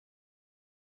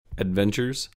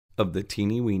Adventures of the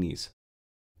Teeny Weenies.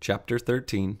 Chapter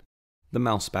 13. The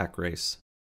Mouseback Race.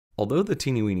 Although the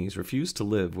Teeny Weenies refused to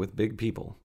live with big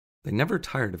people, they never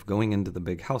tired of going into the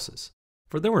big houses,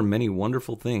 for there were many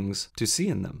wonderful things to see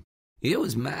in them. "It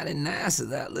was mighty nice of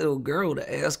that little girl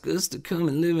to ask us to come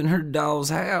and live in her doll's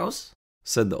house,"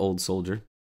 said the old soldier.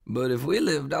 "But if we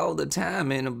lived all the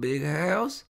time in a big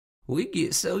house, we'd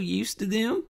get so used to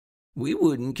them, we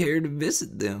wouldn't care to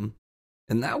visit them,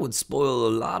 and that would spoil a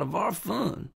lot of our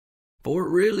fun. For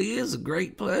it really is a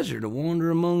great pleasure to wander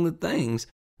among the things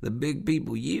the big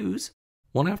people use."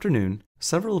 One afternoon,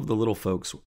 several of the little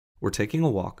folks were taking a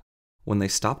walk when they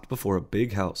stopped before a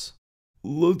big house.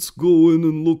 "Let's go in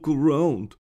and look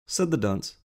around," said the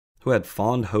dunce, who had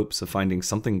fond hopes of finding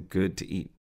something good to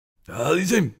eat.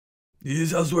 "This him.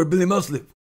 This house where Billy Mouse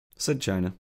live," said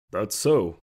China. "That's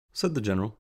so," said the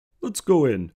general. "Let's go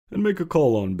in and make a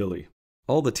call on Billy."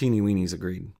 All the Teeny Weenies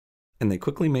agreed, and they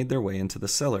quickly made their way into the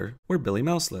cellar where Billy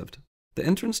Mouse lived. The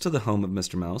entrance to the home of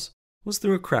Mr. Mouse was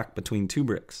through a crack between two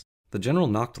bricks. The general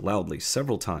knocked loudly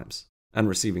several times, and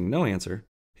receiving no answer,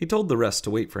 he told the rest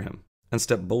to wait for him, and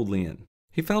stepped boldly in.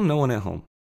 He found no one at home,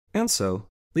 and so,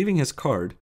 leaving his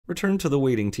card, returned to the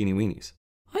waiting Teeny Weenies.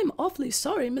 "I'm awfully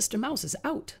sorry Mr. Mouse is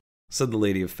out," said the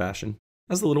lady of fashion,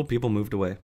 as the little people moved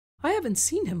away. "I haven't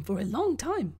seen him for a long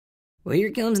time." "Well,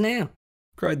 here comes now,"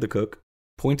 cried the cook,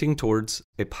 pointing towards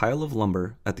a pile of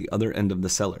lumber at the other end of the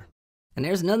cellar. "and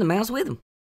there's another mouse with him."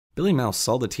 Billy Mouse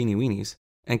saw the Teeny Weenies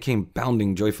and came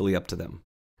bounding joyfully up to them.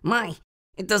 "My,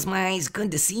 it does my eyes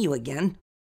good to see you again,"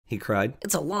 he cried.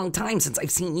 "It's a long time since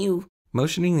I've seen you."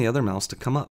 Motioning the other mouse to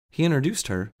come up, he introduced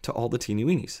her to all the Teeny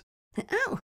Weenies.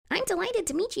 "Oh, I'm delighted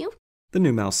to meet you." The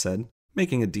new mouse said,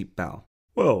 making a deep bow.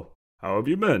 "Well, how have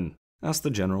you been?" asked the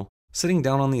general, sitting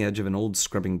down on the edge of an old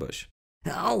scrubbing bush.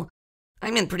 "Oh,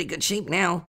 I'm in pretty good shape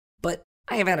now, but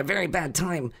I have had a very bad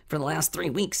time for the last 3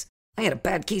 weeks. I had a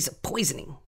bad case of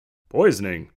poisoning."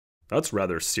 "Poisoning? That's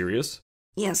rather serious."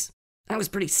 "Yes, I was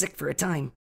pretty sick for a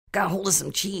time. Got a hold of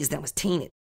some cheese that was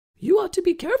tainted." "You ought to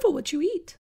be careful what you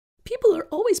eat. People are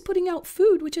always putting out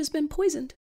food which has been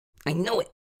poisoned." "I know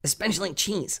it, especially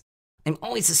cheese. I'm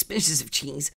always suspicious of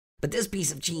cheese, but this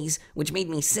piece of cheese, which made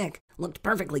me sick, looked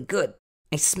perfectly good.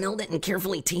 I smelled it and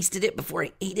carefully tasted it before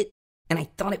I ate it, and I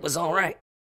thought it was all right."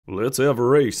 "Let's have a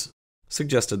race,"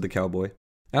 suggested the cowboy.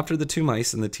 After the two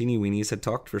mice and the Teeny Weenies had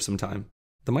talked for some time,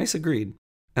 the mice agreed,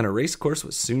 and a race course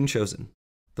was soon chosen.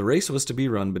 The race was to be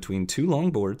run between two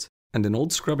long boards, and an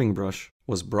old scrubbing brush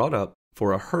was brought up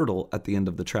for a hurdle at the end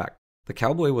of the track. The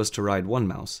cowboy was to ride one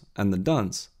mouse, and the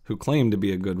dunce, who claimed to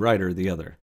be a good rider, the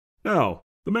other. "Now,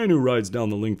 the man who rides down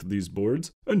the length of these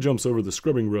boards and jumps over the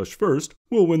scrubbing brush first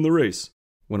will win the race."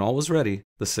 When all was ready,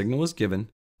 the signal was given,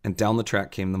 and down the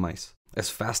track came the mice, as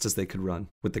fast as they could run,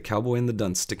 with the cowboy and the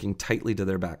dunce sticking tightly to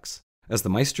their backs. As the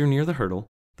mice drew near the hurdle,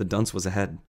 the dunce was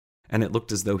ahead, and it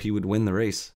looked as though he would win the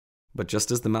race. But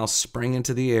just as the mouse sprang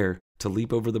into the air to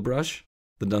leap over the brush,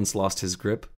 the dunce lost his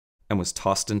grip and was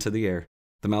tossed into the air.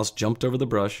 The mouse jumped over the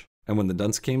brush, and when the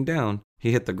dunce came down,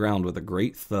 he hit the ground with a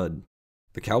great thud.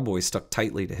 The cowboy stuck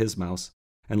tightly to his mouse,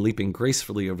 and leaping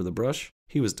gracefully over the brush,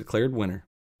 he was declared winner.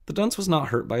 The dunce was not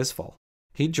hurt by his fall.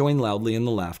 He joined loudly in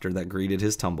the laughter that greeted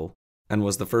his tumble, and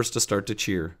was the first to start to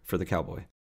cheer for the cowboy.